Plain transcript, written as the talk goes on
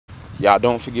Y'all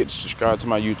don't forget to subscribe to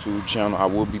my YouTube channel. I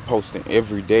will be posting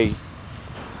every day.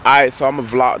 Alright, so I'm going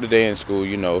to vlog today in school.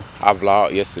 You know, I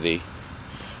vlogged yesterday.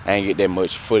 I ain't get that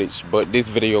much footage, but this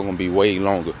video going to be way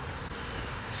longer.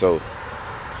 So,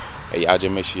 hey, y'all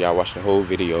just make sure y'all watch the whole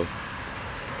video.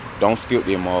 Don't skip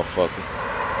this motherfucker.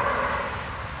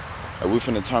 Hey, we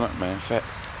finna turn up, man.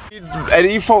 Facts. Hey,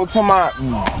 these folks to my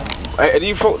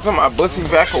bus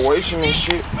evacuation and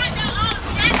shit.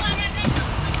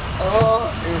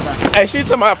 Hey, she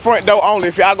to my front door only.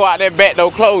 If y'all go out that back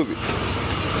door, close it.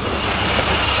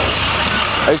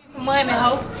 Hey. Some money,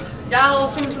 ho. Y'all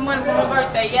hold me some money for my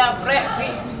birthday. Y'all black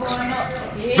bitch, we going up.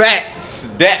 Yeah. Facts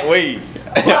that way.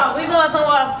 Wow, we going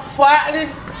somewhere Friday,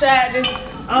 Saturday.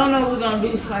 I don't know what we're gonna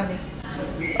do Sunday.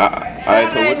 Alright,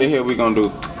 so what the hell we gonna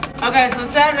do? Okay, so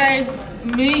Saturday,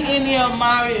 me, India,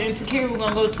 Mari, and Takira, we're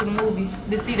gonna go to the movies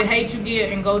to see The Hate You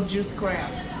Give and go to Juicy Crab.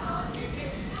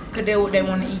 Cause that's what they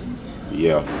wanna eat.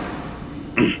 Yeah.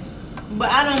 But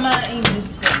I don't mind eating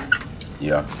Juicy Crab.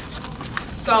 Yeah.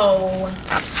 So,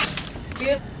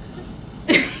 still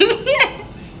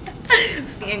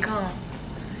staying calm.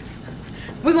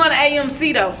 We're going to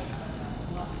AMC though.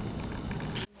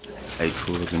 Hey,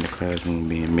 coolers in the classroom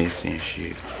being messy and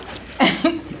shit.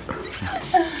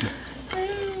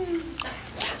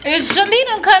 Is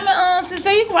Shalita coming on to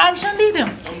say you can ride Shalita?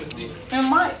 And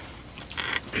Mike.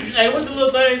 Hey, what's the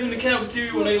little things in the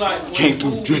cafeteria when they like when Came the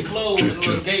through food drip, be closed drip, and the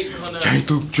little drip. gate come down? Came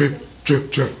through drip,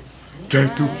 drip, drip. Came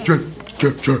through drip,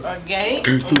 drip, drip. A gate?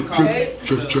 Came through drip,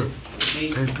 drip, drip.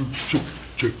 Came through drip,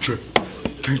 drip, drip.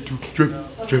 Came through drip,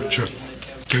 drip, drip.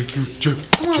 Came through drip,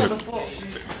 drip.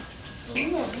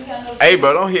 Hey,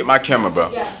 bro, don't hit my camera, bro.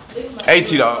 Hey,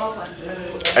 T-Dog.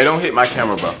 Hey, don't hit my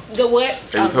camera, bro. The what?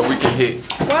 Hey, because we can hit.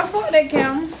 Why for that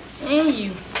camera? And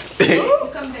you. Ooh,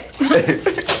 come back.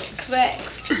 Facts.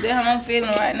 That's how I'm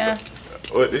feeling right now.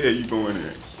 What the hell you going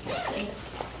in?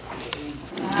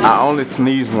 I only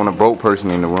sneeze when a broke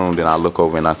person in the room, then I look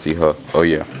over and I see her. Oh,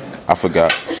 yeah. I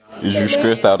forgot. Is you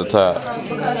stressed out of time? I'm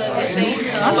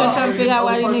just trying to figure out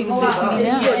why these niggas texting me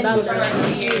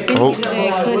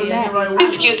now.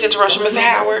 Excuse interruption, Mr.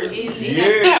 Howard.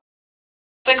 Yeah.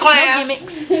 The class. No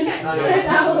gimmicks.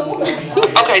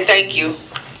 Okay, thank you.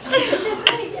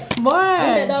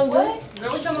 Boy. You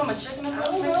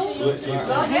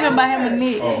don't buy him a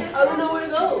knit.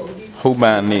 Who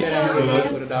buying knits?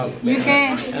 You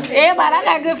can. Everybody, I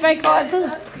got good fake card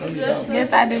too.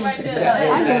 Yes, I do. I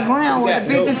get around with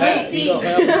a 50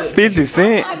 cent. 50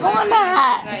 cent? I'm going to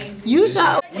hide. You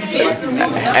saw.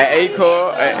 At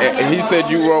A-Car, he said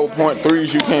you rolled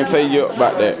 .3s. You can't say yup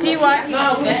about that. He right.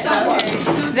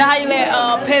 That's how you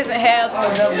let peasant have stuff.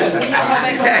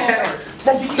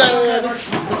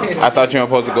 I thought you were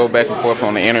supposed to go back and forth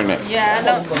on the internet. Yeah, I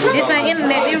know. This ain't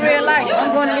internet, this real life.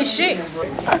 I'm going to this shit.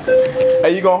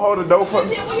 Hey, you gonna hold the door for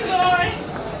me?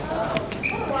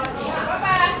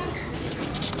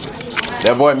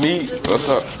 That boy me. What's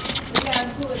up?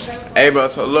 Hey, bro,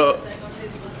 so look.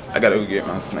 I gotta go get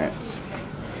my snacks.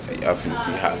 Hey, y'all finna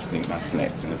see how I sneak my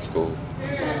snacks in the school.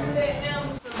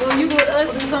 Well, you with us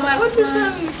and somebody. What you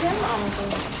telling me?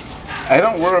 Hey,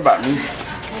 don't worry about me.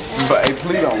 But hey,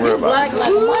 please don't worry about me. Like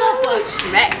a motherfucker.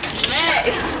 Smack.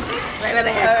 Like that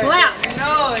have clap.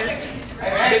 No.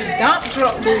 Big dump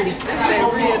truck booty.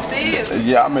 That's real deal.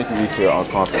 Yeah, I'm making me feel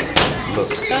uncomfortable.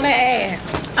 Look. Show that ass.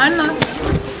 I know.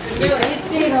 Yo, it's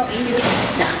still gonna eat it.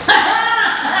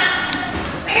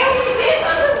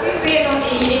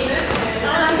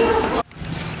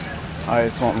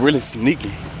 Alright, so I'm really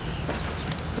sneaky.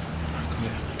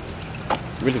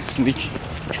 Really sneaky.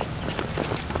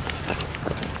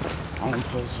 I'm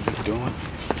supposed to be doing this.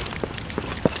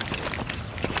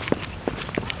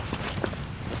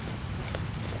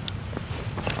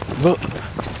 Look,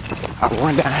 I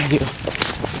run down here.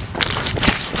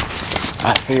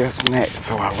 I see a snack,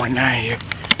 so I run down here.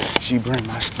 She bring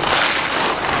my snack.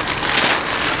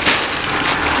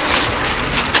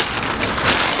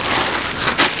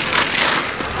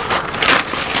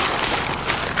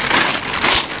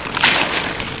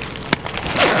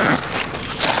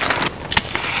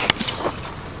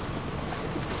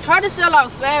 Try to sell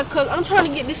out fast, cause I'm trying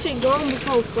to get this shit going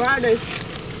before Friday,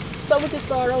 so we can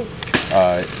start over.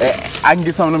 I can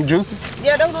get some of them juices.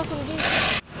 Yeah, that's what I'm gonna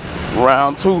get.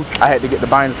 Round 2, I had to get the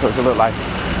binder so it look like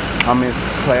I'm in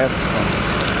class.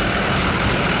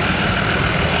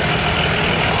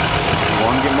 I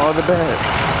want to get my other bag.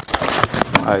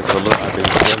 Alright, so look, I've been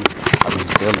selling.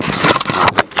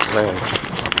 Class.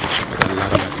 I got a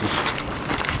lot of my teachers.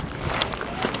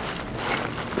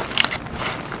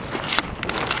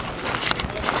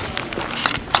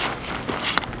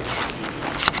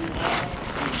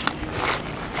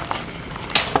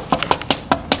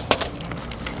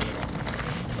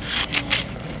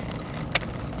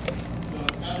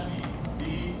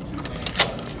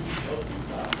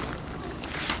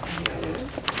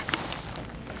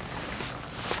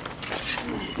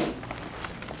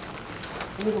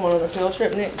 We're going on a field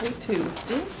trip next week,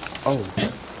 Tuesday. Oh.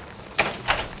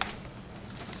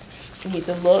 You need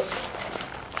to look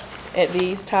at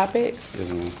these topics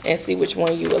and see which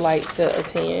one you would like to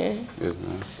attend. Yes,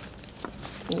 ma'am.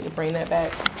 You need to bring that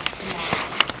back.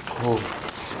 Cool.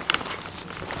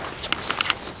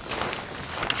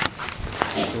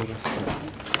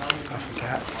 I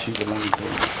forgot. She belonged to me.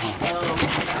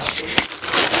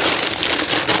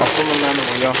 I'm full of lemon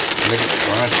when y'all niggas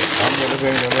grinding. I'm gonna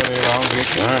be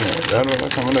grinding. That's what I'm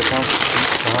coming to come.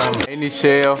 Hey,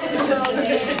 Nichelle.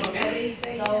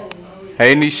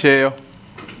 Hey, Nichelle.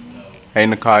 Hey,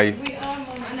 Nakaya.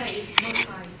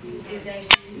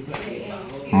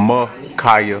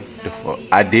 Kaya. The fuck?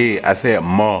 I did. I said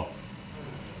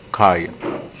Kaya.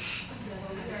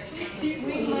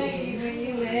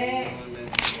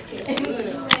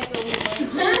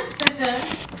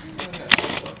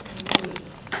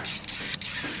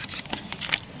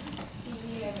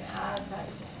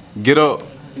 Get up.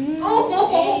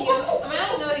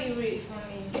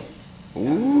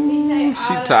 Ooh,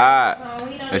 she tired.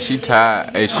 And she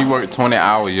tired. And she worked 20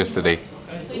 hours yesterday.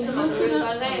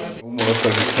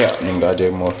 Motherfucking captain got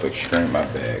that motherfucking string my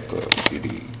bag up.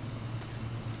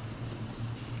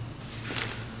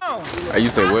 You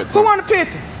say what? Who want a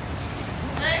picture?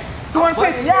 Who want a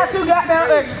picture? Y'all too goddamn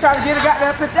ugly. Try to get a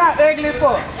goddamn picture. Y'all ugly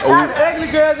fuck. Y'all the ugly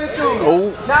girls in school. Oh.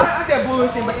 Nah, I'm that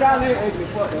bullshit, but y'all live ugly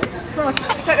fuck. Come on,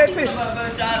 take that picture.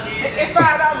 It's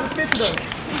 $5 a picture though.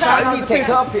 Y'all need to take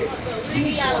her picture.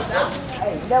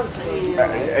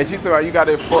 And she thought you got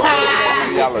that fuck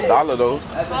y'all $1 though.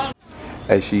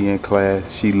 Hey, she in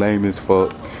class. She lame as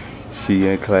fuck. She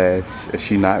in class.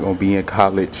 She not gonna be in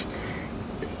college.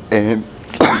 And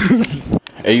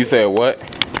and you said what?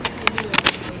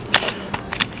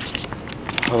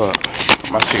 Hold up.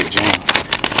 My shit jammed.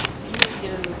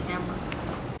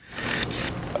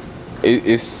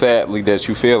 It's sadly that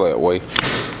you feel that way.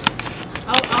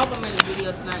 I'll come in the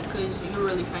video tonight because you're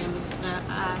really famous and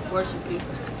I worship you.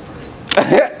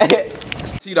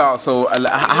 T-Dog, so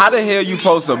how the hell you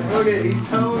supposed to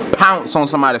pounce on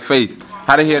somebody's face?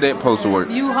 How the hell that supposed to work?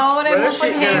 You hold that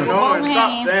motherfucking hand with both hands.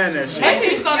 Stop saying that shit. Make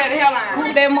sure you go to the hairline.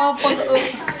 Scoop that motherfucker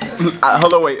up.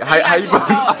 Hold on, wait. How you?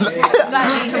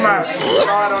 To my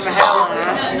start on the hairline.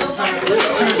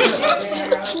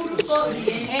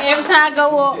 And every time I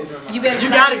go up, you better. You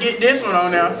gotta get this one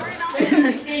on now.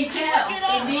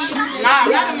 Nah,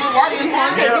 not in my working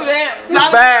time. Can't do that.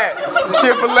 Facts.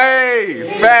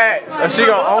 Chick-fil-A. Facts. And she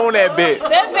gonna own that bitch.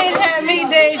 That bitch had me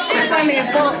dead. She wasn't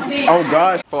even fuck me. Oh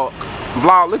gosh. Fuck.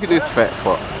 Vlog, look at this fat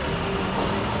fuck.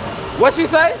 What she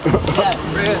say?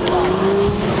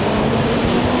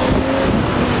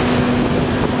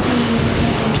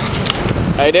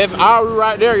 Hey, that's Ari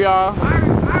right there, y'all.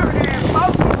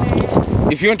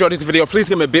 If you enjoyed this video, please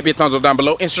give me a big thumbs up down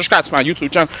below and subscribe to my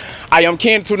YouTube channel. I am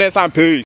Ken. Till next time, peace.